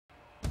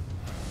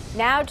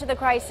Now to the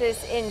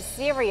crisis in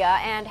Syria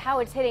and how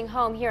it's hitting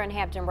home here in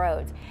Hampton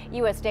Roads.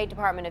 U.S. State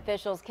Department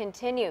officials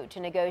continue to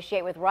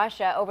negotiate with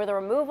Russia over the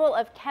removal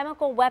of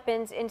chemical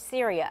weapons in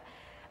Syria.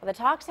 The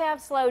talks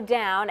have slowed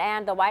down,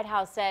 and the White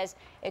House says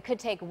it could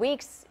take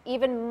weeks,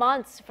 even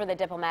months, for the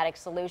diplomatic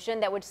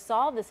solution that would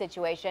solve the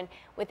situation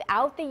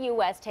without the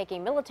U.S.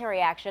 taking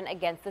military action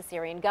against the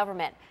Syrian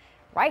government.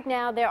 Right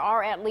now, there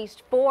are at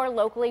least 4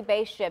 locally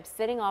based ships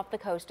sitting off the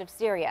coast of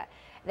Syria.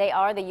 They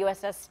are the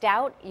USS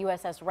Stout,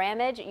 USS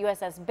Ramage,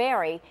 USS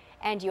Barry,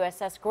 and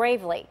USS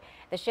Gravely.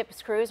 The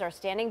ship's crews are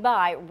standing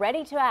by,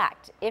 ready to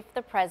act if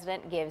the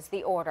president gives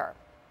the order.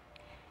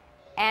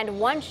 And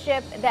one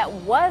ship that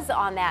was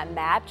on that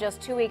map just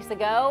 2 weeks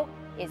ago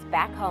is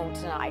back home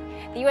tonight.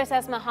 The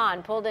USS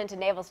Mahan pulled into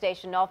Naval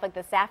Station Norfolk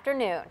this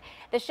afternoon.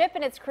 The ship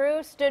and its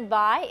crew stood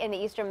by in the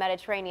eastern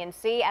Mediterranean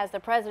Sea as the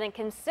president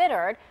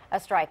considered a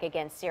strike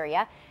against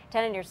Syria.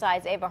 10 on your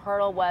side's Ava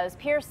Hurdle was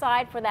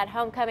pierside for that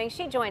homecoming.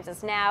 She joins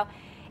us now.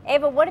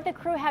 Ava, what did the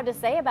crew have to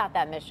say about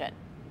that mission?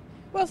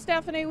 Well,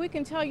 Stephanie, we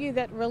can tell you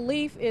that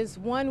relief is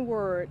one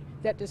word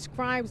that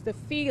describes the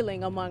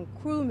feeling among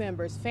crew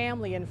members,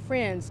 family, and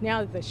friends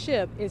now that the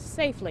ship is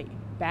safely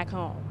back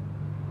home.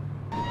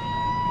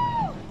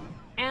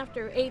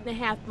 After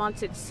 8.5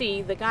 months at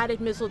sea, the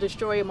guided missile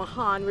destroyer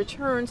Mahan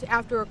returns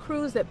after a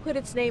cruise that put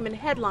its name in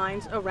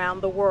headlines around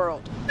the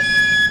world.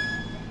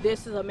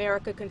 This is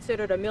America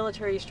considered a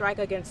military strike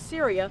against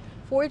Syria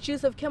for its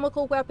use of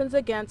chemical weapons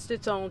against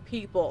its own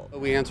people.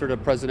 We answered a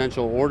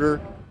presidential order.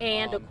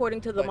 And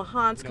according to the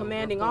Mahan's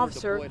commanding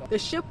officer, the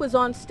ship was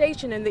on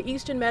station in the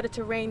eastern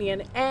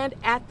Mediterranean and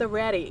at the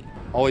ready.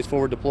 Always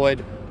forward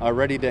deployed,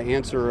 ready to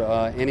answer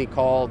any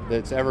call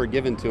that's ever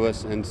given to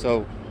us. And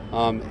so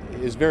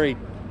is very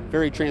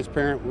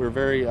transparent. We're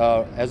very,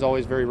 as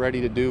always, very ready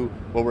to do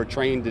what we're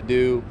trained to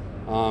do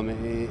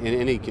in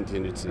any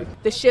contingency.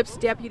 The ship's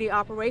deputy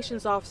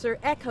operations officer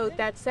echoed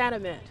that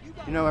sentiment.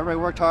 You know,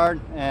 everybody worked hard,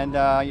 and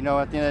you know,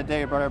 at the end of the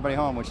day, it brought everybody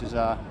home, which is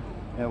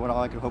what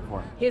all I could hope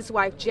for. His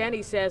wife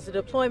Jenny says the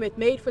deployment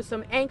made for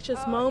some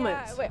anxious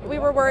moments. Yeah. We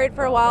were worried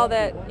for a while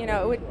that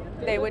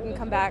they wouldn't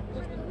come back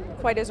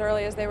quite as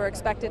early as they were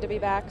expected to be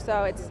back.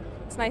 So it's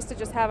nice to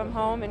just have them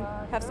home and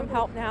have some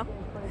help now.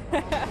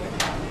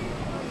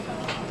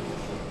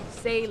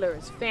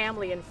 Sailors,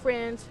 family, and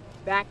friends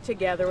back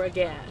together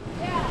again.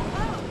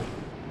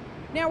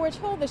 Now we're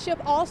told the ship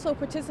also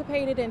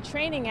participated in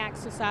training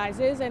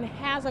exercises and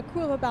has a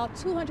crew of about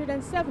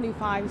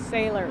 275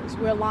 sailors.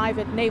 We're live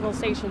at Naval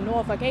Station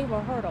Norfolk.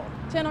 Ava Hurdle,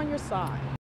 10 on your side.